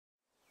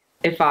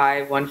If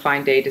I, one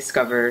fine day,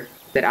 discover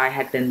that I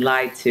had been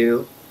lied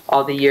to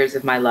all the years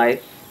of my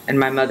life, and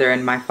my mother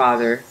and my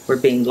father were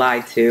being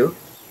lied to,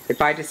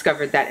 if I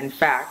discovered that, in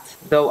fact,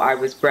 though I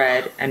was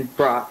bred and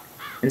brought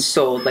and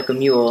sold like a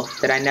mule,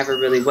 that I never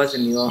really was a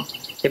mule,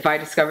 if I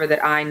discovered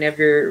that I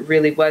never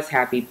really was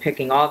happy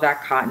picking all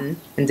that cotton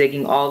and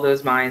digging all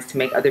those mines to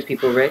make other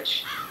people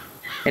rich,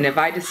 and if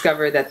I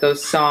discover that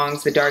those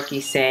songs the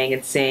darkies sang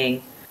and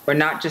sang were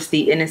not just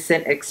the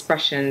innocent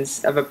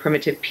expressions of a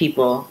primitive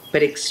people,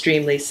 but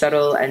extremely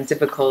subtle and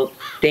difficult,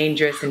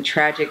 dangerous and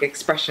tragic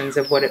expressions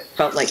of what it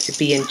felt like to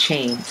be in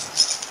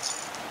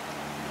chains.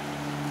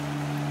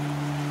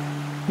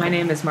 My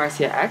name is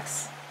Marcia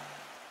X.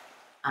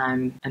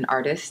 I'm an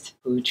artist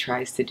who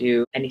tries to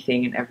do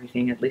anything and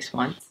everything at least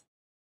once.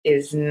 It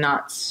is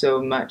not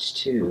so much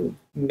to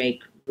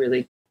make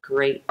really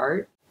great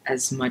art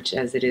as much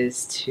as it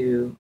is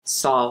to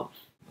solve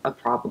a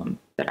problem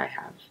that I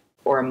have,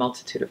 or a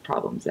multitude of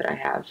problems that I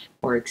have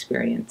or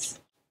experience.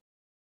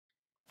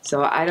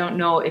 So I don't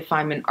know if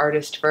I'm an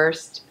artist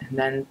first and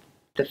then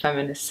the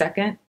feminist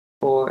second,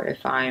 or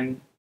if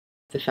I'm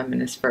the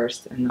feminist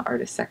first and the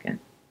artist second.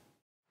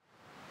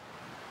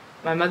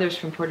 My mother's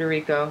from Puerto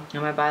Rico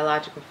and my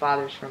biological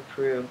father's from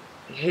Peru.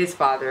 His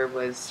father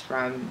was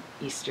from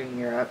Eastern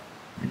Europe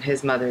and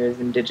his mother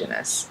is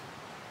indigenous.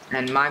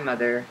 And my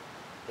mother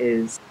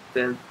is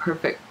the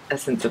perfect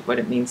essence of what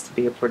it means to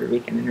be a Puerto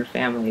Rican, and her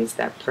family is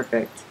that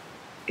perfect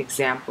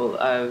example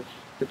of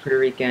the Puerto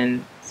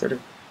Rican sort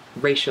of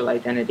racial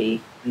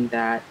identity, and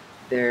that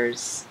the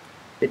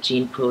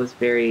gene pool is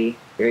very,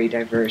 very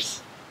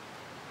diverse.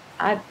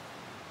 I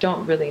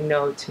don't really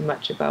know too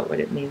much about what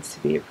it means to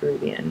be a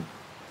Peruvian,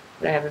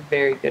 but I have a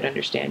very good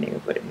understanding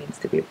of what it means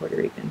to be a Puerto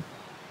Rican.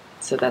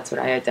 So that's what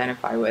I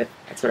identify with,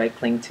 that's what I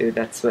cling to,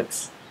 that's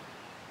what's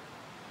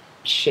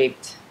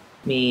shaped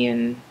me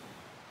and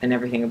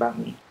everything about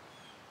me.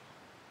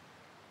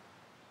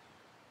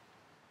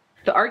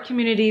 The art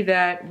community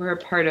that we're a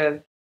part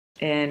of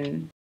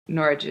in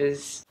Norwich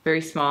is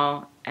very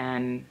small,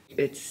 and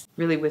it's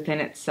really within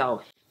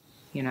itself,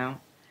 you know?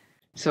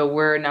 So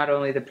we're not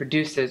only the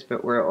producers,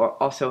 but we're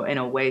also in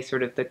a way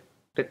sort of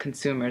the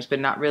consumers, but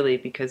not really,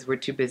 because we're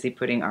too busy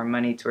putting our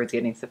money towards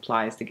getting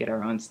supplies to get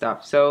our own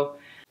stuff. So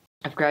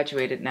I've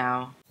graduated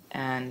now,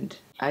 and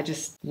I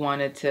just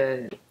wanted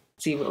to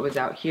see what was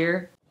out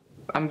here.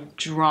 I'm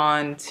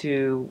drawn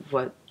to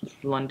what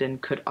London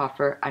could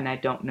offer, and I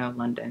don't know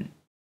London,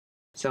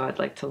 so I'd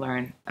like to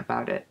learn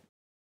about it.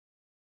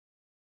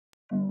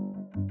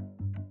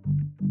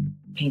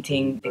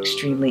 Painting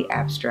extremely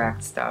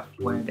abstract stuff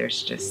where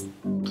there's just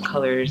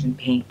colors and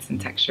paints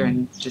and texture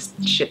and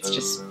just shit's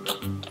just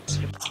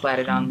sort of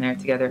splatted on there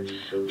together.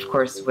 Of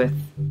course, with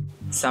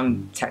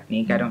some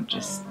technique, I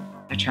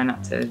try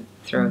not to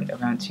throw it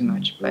around too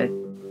much, but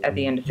at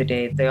the end of the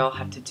day, they all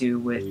have to do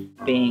with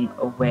being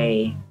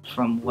away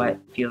from what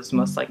feels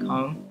most like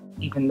home.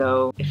 Even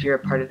though if you're a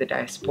part of the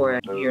diaspora,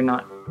 you're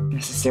not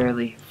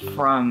necessarily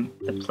from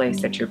the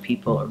place that your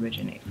people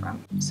originate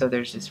from. So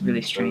there's this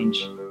really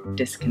strange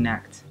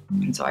disconnect.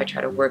 And so I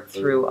try to work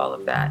through all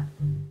of that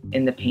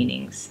in the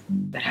paintings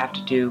that have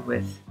to do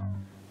with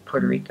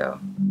Puerto Rico.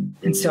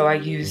 And so I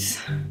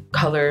use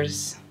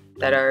colors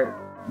that are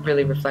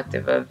really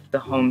reflective of the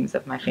homes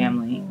of my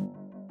family.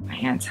 My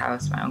aunt's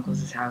house, my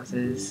uncle's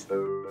houses,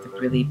 the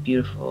really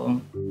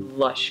beautiful,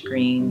 lush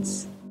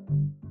greens,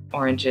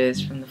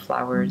 oranges from the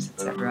flowers,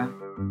 etc.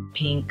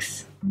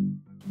 Pinks,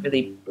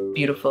 really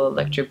beautiful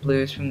electric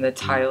blues from the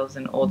tiles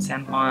in Old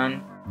San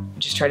Juan. I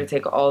just try to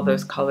take all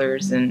those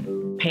colors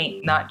and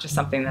paint not just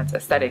something that's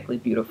aesthetically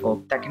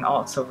beautiful, that can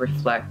also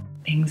reflect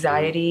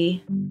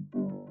anxiety,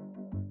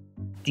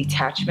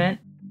 detachment,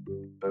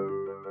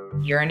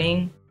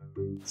 yearning,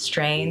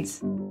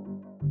 strains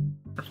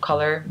of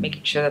color,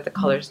 making sure that the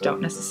colors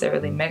don't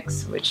necessarily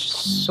mix, which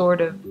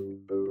sort of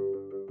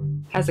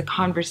has a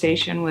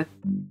conversation with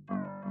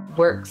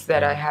works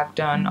that I have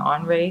done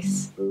on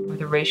race or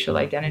the racial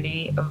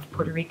identity of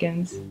Puerto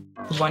Ricans.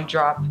 One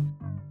drop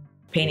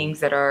paintings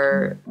that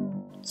are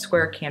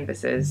square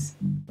canvases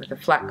with a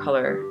flat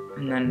color,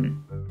 and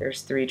then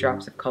there's 3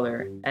 drops of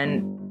color.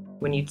 And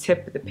when you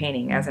tip the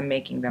painting, as I'm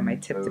making them, I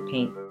tip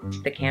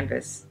the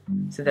canvas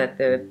so that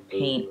the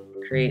paint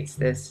creates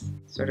this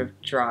sort of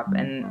drop,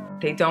 and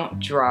they don't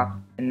drop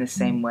in the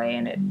same way,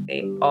 and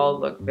they all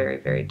look very,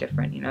 very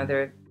different. You know,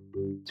 they're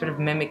sort of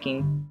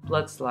mimicking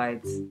blood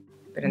slides,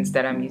 but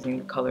instead I'm using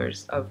the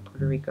colors of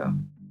Puerto Rico.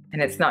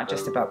 And it's not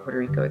just about Puerto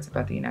Rico, it's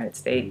about the United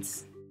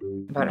States,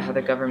 about how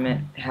the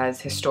government has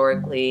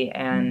historically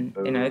and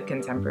in a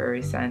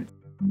contemporary sense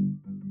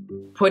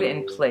put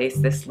in place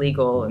this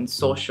legal and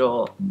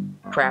social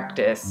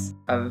practice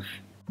of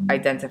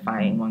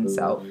identifying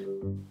oneself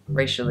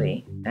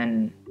racially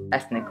and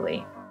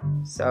ethnically.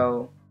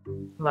 So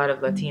a lot of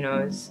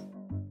Latinos,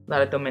 a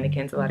lot of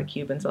Dominicans, a lot of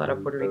Cubans, a lot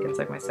of Puerto Ricans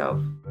like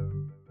myself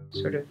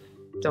sort of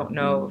don't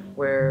know if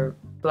we're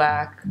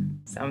Black.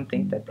 Some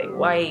think that they're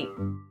white.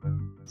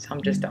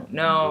 Some just don't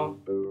know.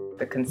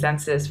 The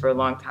consensus for a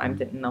long time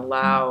didn't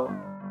allow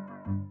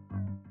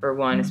for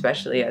one,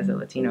 especially as a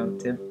Latino,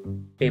 to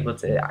be able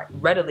to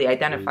readily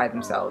identify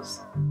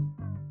themselves.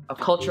 A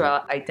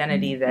cultural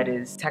identity that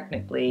is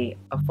technically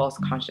a false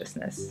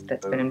consciousness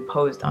that's been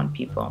imposed on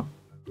people.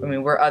 I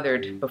mean, we're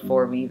othered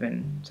before we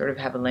even sort of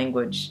have a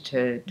language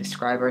to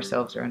describe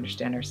ourselves or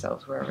understand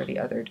ourselves. We're already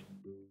othered.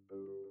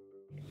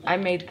 I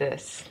made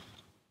this.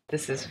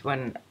 This is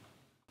when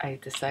I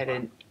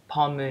decided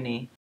Paul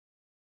Mooney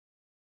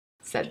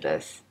said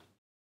this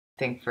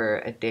thing for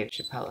a Dave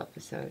Chappelle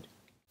episode.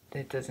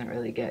 It doesn't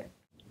really get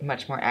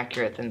much more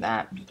accurate than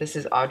that. This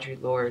is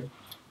Audre Lorde.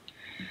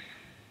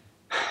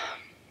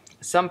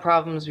 Some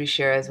problems we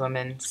share as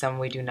women, some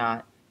we do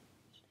not.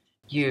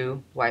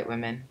 You, white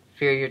women,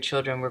 fear your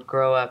children will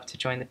grow up to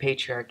join the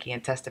patriarchy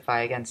and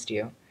testify against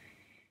you.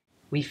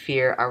 We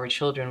fear our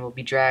children will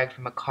be dragged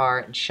from a car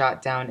and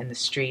shot down in the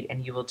street,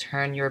 and you will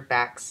turn your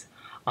backs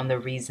on the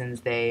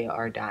reasons they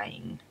are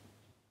dying.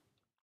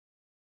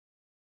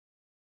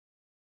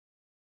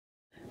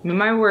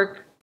 My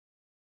work,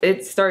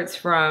 it starts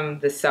from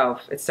the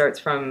self. It starts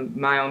from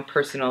my own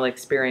personal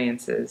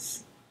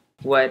experiences.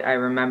 What I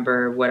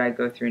remember, what I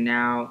go through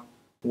now,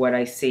 what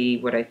I see,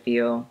 what I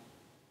feel.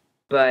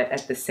 But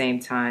at the same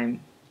time,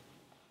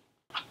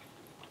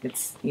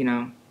 it's, you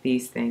know,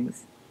 these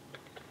things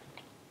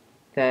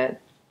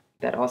that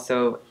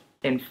also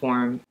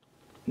inform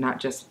not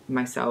just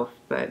myself,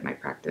 but my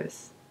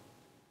practice.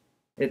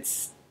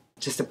 It's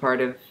just a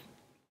part of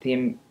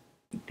the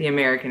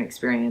American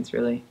experience,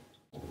 really,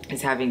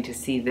 is having to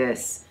see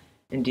this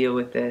and deal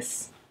with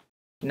this,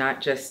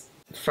 not just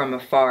from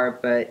afar,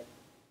 but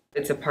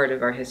it's a part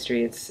of our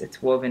history.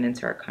 It's woven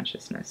into our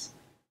consciousness.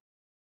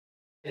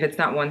 If it's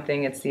not one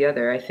thing, it's the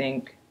other. I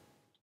think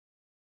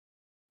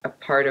a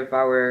part of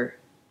our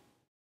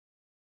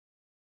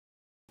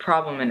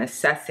problem in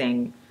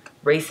assessing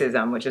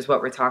racism, which is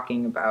what we're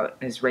talking about,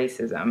 is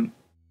racism,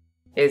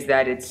 is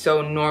that it's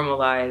so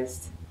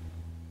normalized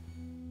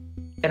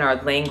in our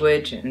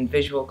language and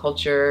visual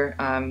culture,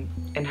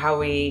 and how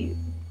we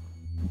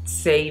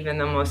say even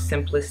the most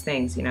simplest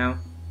things, you know.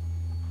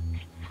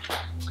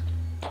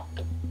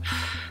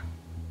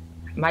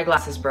 My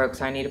glasses broke,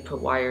 so I need to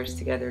put wires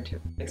together to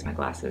fix my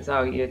glasses.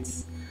 Oh,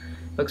 it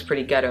looks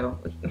pretty ghetto.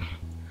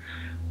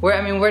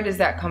 Where does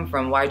that come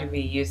from? Why do we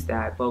use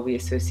that? Well, we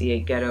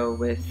associate ghetto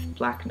with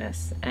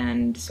blackness,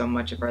 and so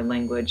much of our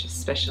language,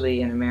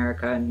 especially in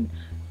America and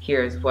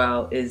here as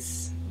well,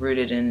 is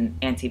rooted in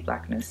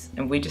anti-blackness,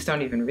 and we just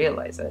don't even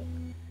realize it.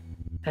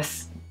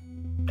 That's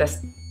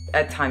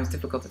at times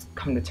difficult to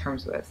come to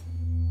terms with,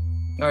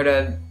 or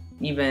to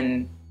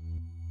even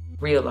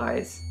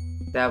realize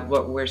that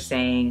what we're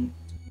saying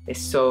is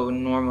so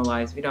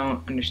normalized. We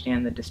don't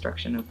understand the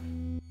destruction of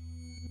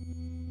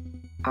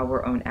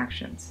our own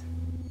actions.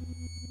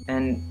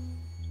 And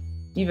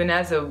even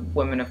as a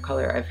woman of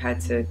color, I've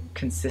had to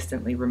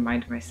consistently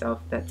remind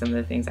myself that some of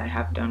the things I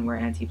have done were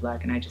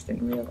anti-black, and I just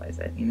didn't realize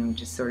it, you know,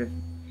 just sort of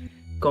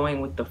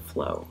going with the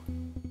flow,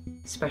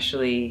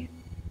 especially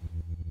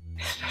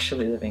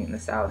living in the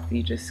South.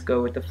 You just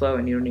go with the flow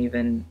and you don't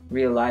even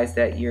realize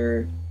that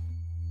you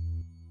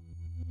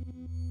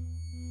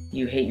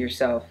hate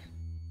yourself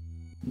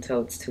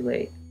until it's too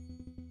late.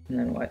 And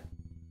then what?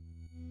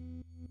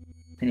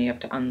 Then you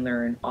have to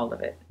unlearn all of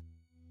it.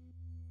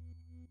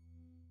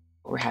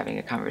 We're having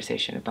a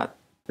conversation about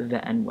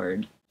the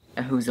N-word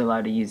and who's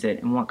allowed to use it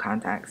in what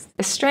context.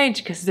 It's strange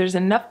because there's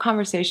enough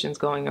conversations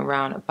going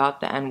around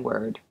about the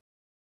N-word,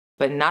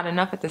 but not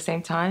enough at the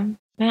same time.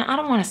 Man, I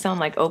don't want to sound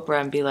like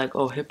Oprah and be like,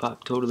 oh,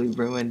 hip-hop totally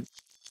ruined,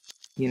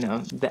 you know,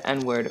 the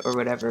N-word or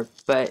whatever,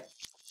 but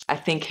I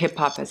think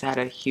hip-hop has had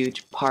a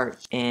huge part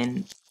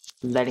in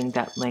letting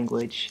that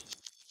language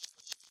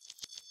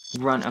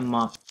run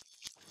amok,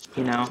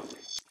 you know?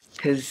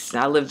 Because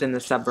I lived in the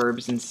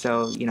suburbs, and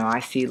so, you know, I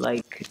see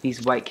like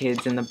these white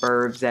kids in the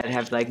burbs that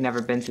have like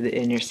never been to the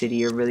inner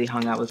city or really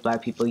hung out with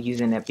black people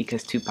using it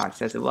because Tupac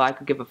says it. Well, I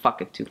could give a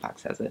fuck if Tupac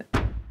says it.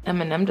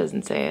 Eminem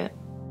doesn't say it,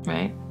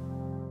 right?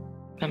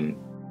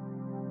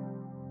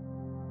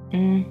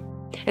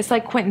 It's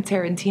like Quentin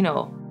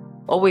Tarantino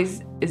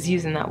always is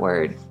using that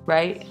word,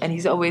 right? And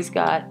he's always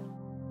got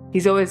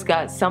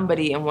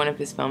somebody in one of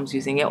his films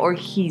using it, or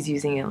he's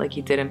using it like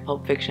he did in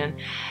Pulp Fiction.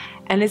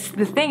 And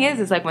the thing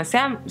is like when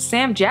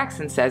Sam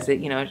Jackson says it,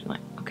 you know,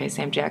 like, okay,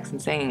 Sam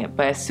Jackson's saying it,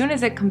 but as soon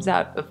as it comes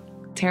out of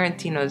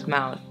Tarantino's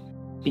mouth,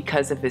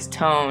 because of his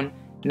tone,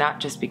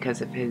 not just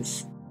because of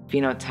his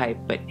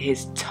phenotype, but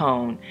his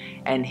tone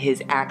and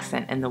his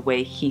accent and the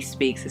way he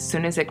speaks, as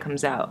soon as it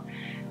comes out,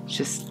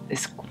 it's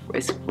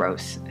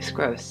gross. It's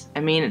gross.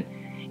 I mean,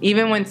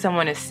 even when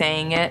someone is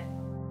saying it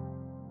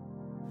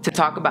to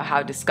talk about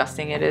how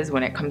disgusting it is,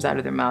 when it comes out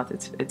of their mouth,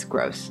 it's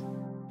gross.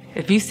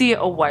 If you see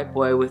a white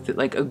boy with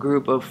like a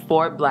group of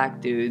 4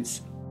 black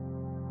dudes,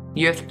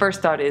 your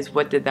first thought is,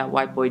 what did that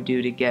white boy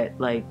do to get,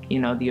 like, you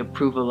know, the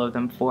approval of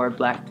them 4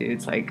 black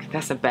dudes? Like,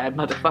 that's a bad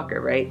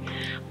motherfucker, right?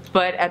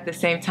 But at the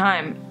same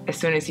time, as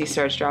soon as he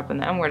starts dropping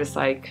the N-word, it's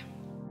like,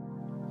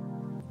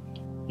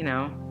 you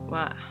know,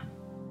 what?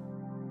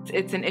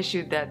 It's an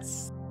issue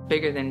that's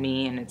bigger than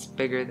me, and it's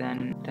bigger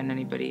than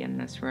anybody in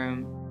this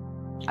room.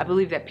 I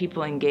believe that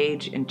people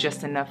engage in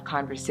just enough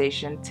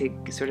conversation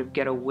to sort of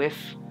get a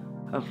whiff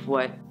of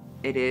what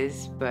it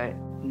is, but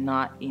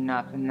not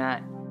enough. And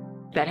that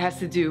has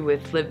to do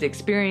with lived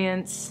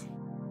experience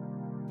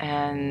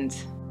and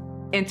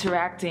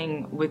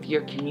interacting with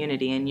your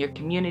community. And your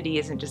community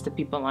isn't just the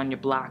people on your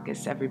block,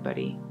 it's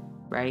everybody,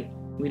 right?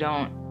 We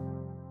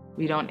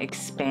don't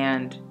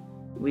expand,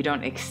 we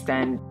don't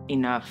extend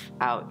enough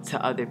out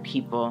to other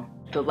people.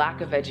 The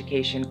lack of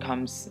education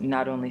comes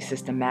not only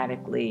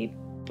systematically,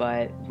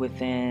 but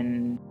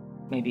within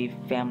maybe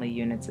family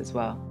units as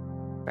well,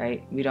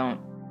 right? We don't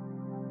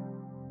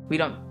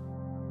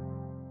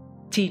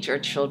teach our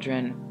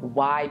children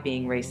why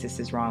being racist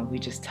is wrong. We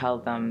just tell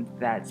them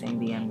that saying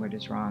the N-word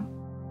is wrong.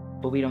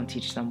 But we don't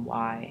teach them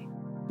why.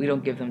 We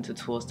don't give them the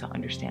tools to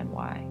understand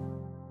why.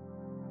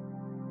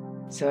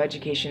 So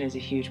education is a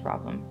huge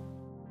problem.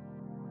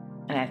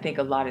 And I think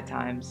a lot of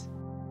times,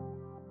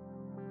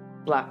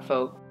 Black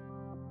folk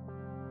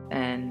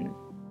and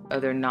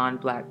other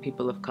non-Black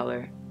people of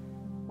color,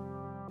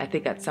 I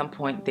think at some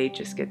point they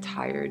just get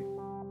tired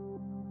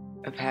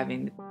of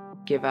having to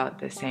give out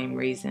the same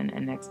reason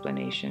and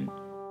explanation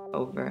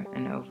over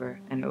and over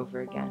and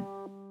over again.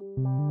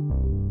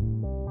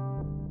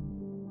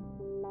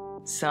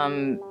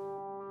 Some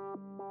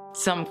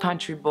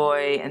country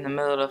boy in the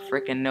middle of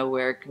frickin'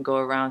 nowhere can go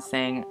around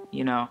saying,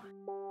 you know,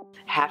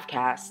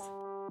 half-caste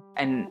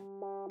and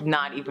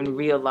not even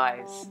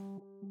realize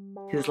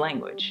his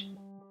language,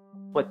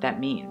 what that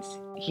means.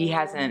 He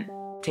hasn't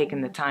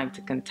taken the time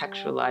to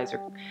contextualize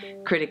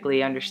or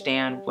critically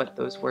understand what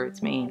those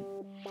words mean.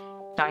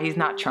 Now, he's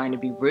not trying to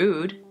be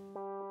rude,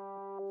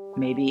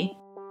 maybe.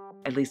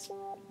 At least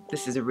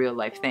this is a real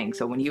life thing.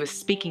 So when he was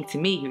speaking to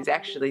me, he was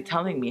actually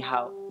telling me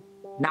how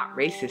not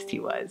racist he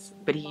was,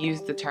 but he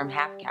used the term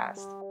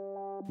half-caste.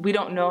 We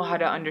don't know how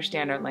to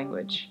understand our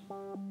language.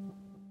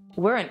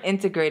 We're an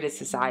integrated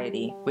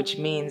society, which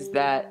means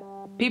that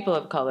people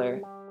of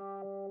color,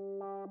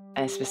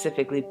 and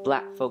specifically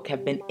Black folk,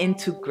 have been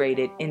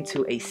integrated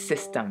into a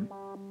system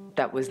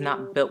that was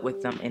not built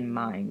with them in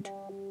mind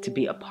to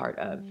be a part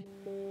of.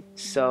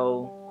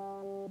 So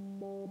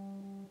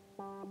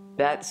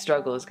that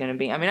struggle is going to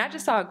be, I mean, I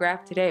just saw a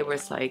graph today where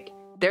it's like,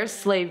 there's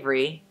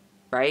slavery,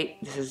 right?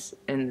 This is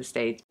in the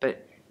States,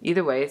 but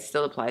either way, it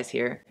still applies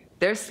here.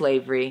 There's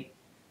slavery,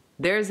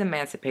 there's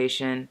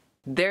emancipation,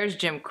 there's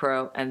Jim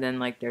Crow, and then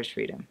like there's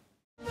freedom.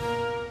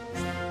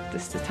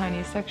 This is the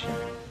tiniest section.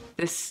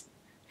 This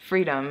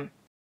freedom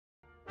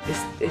is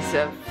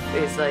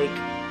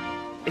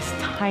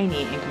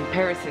tiny in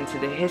comparison to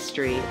the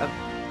history of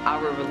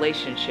our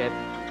relationship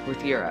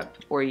with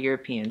Europe or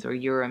Europeans or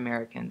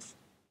Euro-Americans.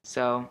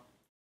 So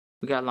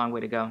we got a long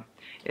way to go.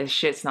 This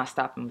shit's not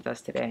stopping with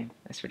us today.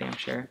 That's for damn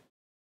sure.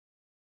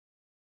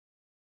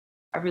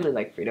 I really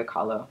like Frida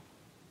Kahlo.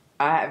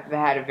 I've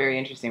had a very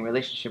interesting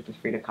relationship with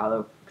Frida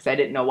Kahlo because I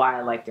didn't know why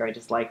I liked her. I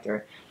just liked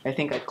her. I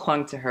think I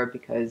clung to her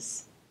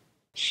because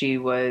she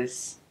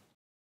was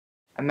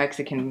a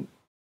Mexican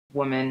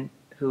woman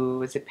who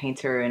was a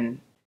painter, and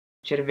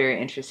she had a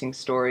very interesting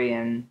story.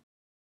 And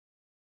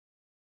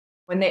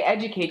when they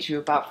educate you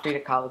about Frida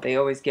Kahlo, they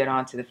always get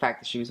on to the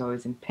fact that she was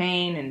always in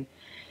pain, and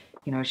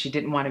you know, she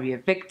didn't want to be a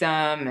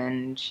victim,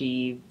 and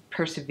she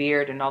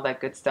persevered and all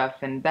that good stuff.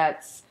 And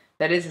that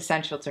is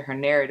essential to her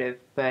narrative,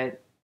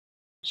 but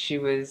she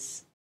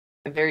was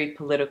very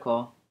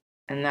political,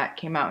 and that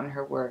came out in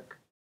her work.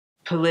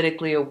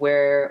 Politically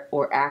aware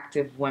or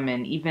active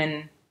women,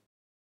 even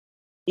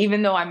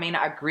though I may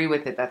not agree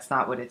with it, that's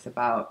not what it's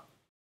about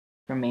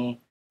for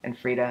me and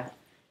Frida.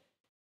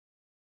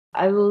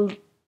 I like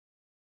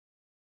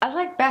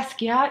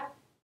Basquiat,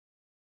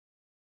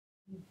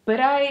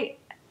 but I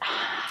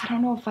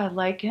don't know if I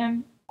like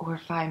him or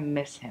if I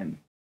miss him.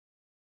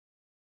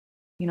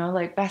 You know,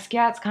 like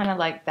Basquiat's kind of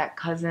like that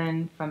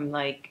cousin from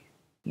like,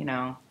 you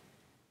know,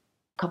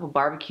 a couple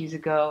barbecues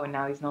ago, and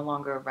now he's no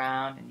longer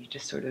around, and you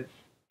just sort of,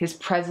 his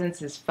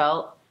presence is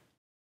felt,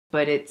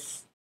 but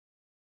it's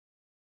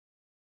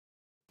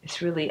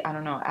really, I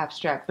don't know,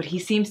 abstract. But he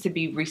seems to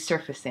be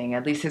resurfacing.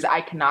 At least his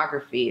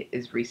iconography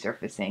is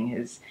resurfacing.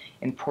 His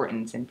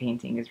importance in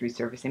painting is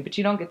resurfacing. But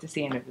you don't get to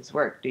see any of his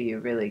work, do you,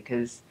 really?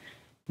 Because,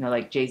 you know,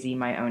 like Jay-Z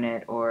might own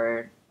it,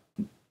 or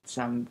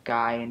some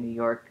guy in New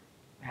York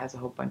has a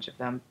whole bunch of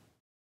them.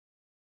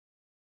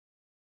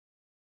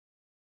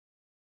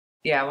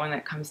 Yeah, one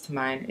that comes to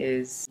mind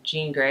is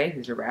Jean Grey,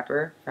 who's a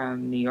rapper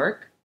from New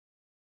York.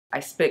 I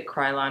spit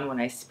Krylon when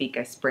I speak,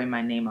 I spray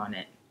my name on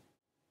it.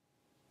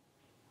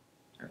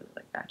 I really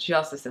like that. She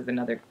also says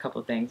another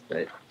couple things,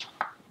 but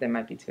they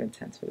might be too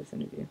intense for this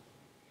interview.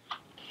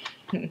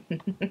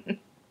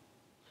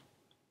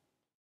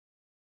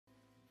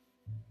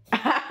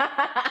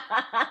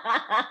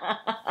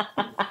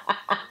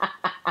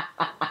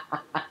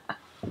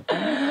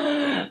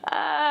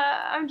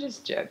 I'm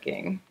just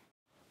joking.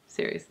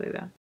 Seriously,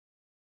 though.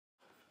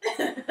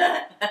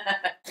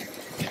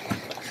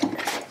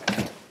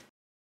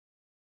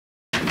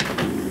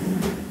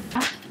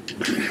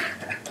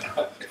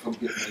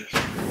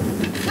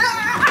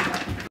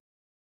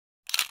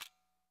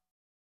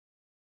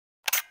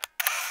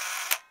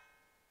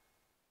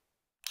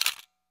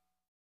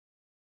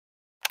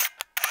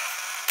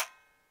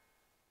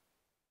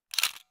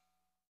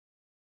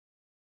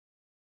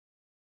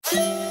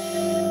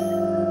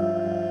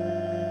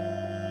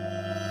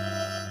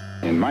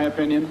 my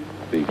opinion,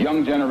 the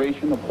young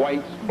generation of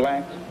whites,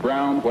 blacks,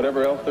 browns,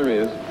 whatever else there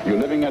is, you're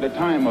living at a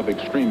time of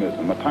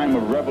extremism, a time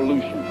of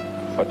revolution,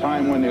 a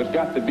time when there's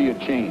got to be a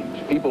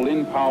change. People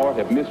in power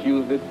have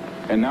misused it,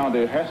 and now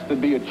there has to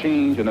be a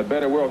change, and a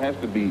better world has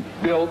to be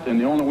built,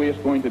 and the only way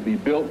it's going to be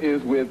built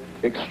is with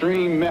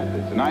extreme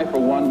methods. And I,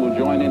 for one, will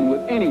join in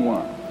with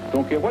anyone,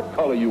 don't care what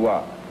color you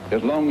are,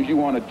 as long as you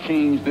want to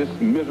change this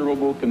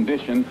miserable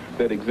condition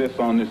that exists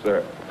on this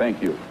earth.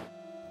 Thank you.